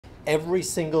Every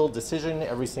single decision,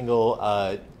 every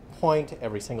single point,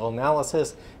 every single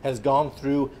analysis has gone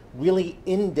through really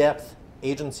in-depth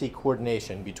agency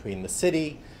coordination between the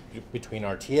city, between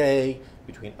RTA,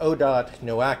 between ODOT,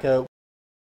 NOACA.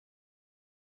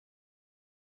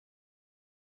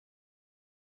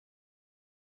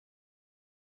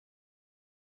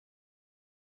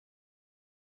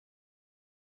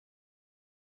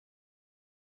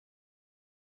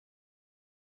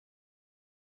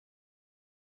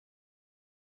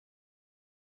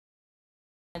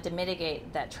 To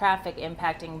mitigate that traffic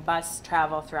impacting bus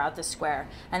travel throughout the square,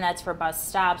 and that's for bus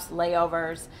stops,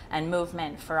 layovers, and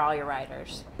movement for all your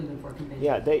riders.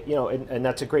 Yeah, and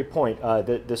that's a great point.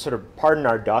 The sort of pardon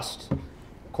our dust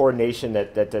coordination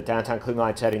that the downtown Cleveland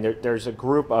Line's heading. There's a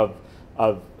group of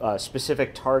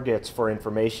specific targets for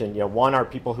information. One are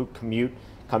people who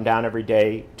come down every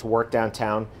day to work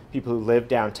downtown, people who live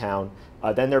downtown.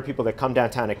 Then there are people that come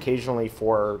downtown occasionally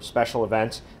for special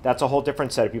events. That's a whole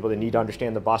different set of people that need to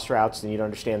understand the bus routes, they need to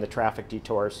understand the traffic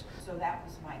detours. So that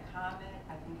was my comment.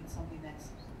 I think it's something that's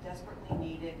desperately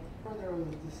needed. There was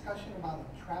a discussion about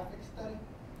a traffic study.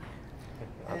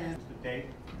 And the date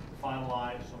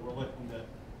finalized, so we're looking to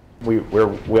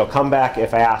We'll come back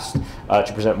if asked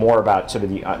to present more about sort of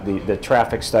the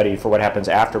traffic study for what happens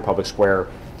after Public Square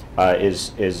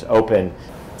is open.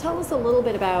 Tell us a little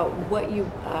bit about what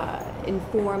you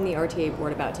informed the RTA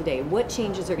board about today. What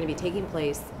changes are going to be taking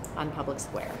place on Public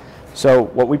Square? So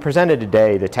what we presented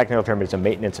today, the technical term is a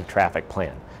maintenance of traffic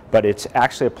plan, but it's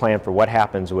actually a plan for what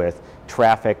happens with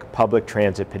traffic, public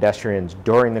transit, pedestrians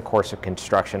during the course of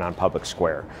construction on Public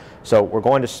Square. So we're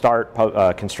going to start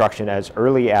construction as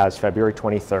early as February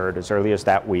 23rd, as early as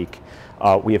that week.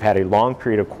 We have had a long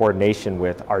period of coordination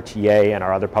with RTA and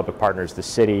our other public partners, the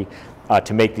city,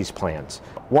 to make these plans.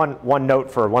 One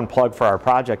plug for our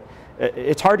project,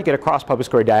 it's hard to get across Public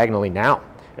Square diagonally now.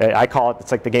 I call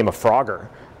it's like the game of Frogger.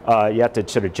 You have to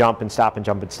sort of jump and stop and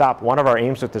jump and stop. One of our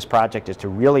aims with this project is to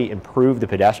really improve the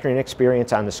pedestrian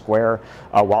experience on the square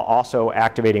while also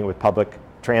activating it with public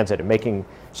transit and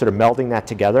melding that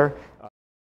together